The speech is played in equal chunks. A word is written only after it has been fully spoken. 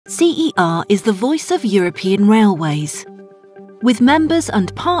CER is the voice of European railways, with members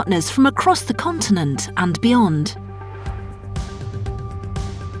and partners from across the continent and beyond.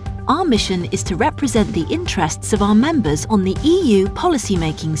 Our mission is to represent the interests of our members on the EU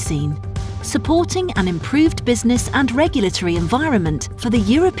policymaking scene, supporting an improved business and regulatory environment for the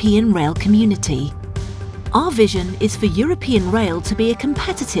European rail community. Our vision is for European rail to be a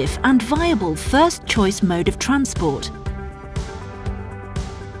competitive and viable first-choice mode of transport,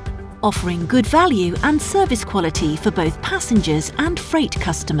 offering good value and service quality for both passengers and freight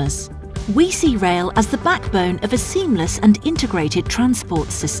customers. We see rail as the backbone of a seamless and integrated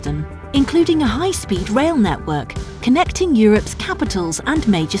transport system, including a high-speed rail network connecting Europe's capitals and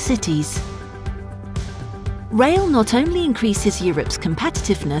major cities. Rail not only increases Europe's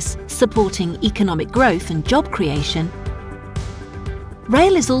competitiveness, supporting economic growth and job creation,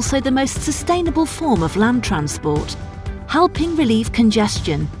 rail is also the most sustainable form of land transport, helping relieve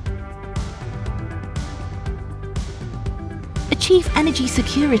congestion, achieve energy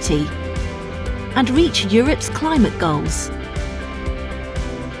security, and reach Europe's climate goals.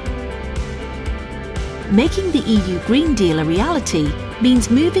 Making the EU Green Deal a reality means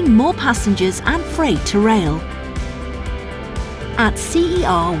moving more passengers and freight to rail. At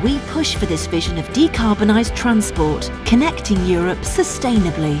CER, we push for this vision of decarbonised transport, connecting Europe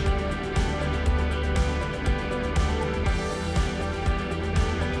sustainably.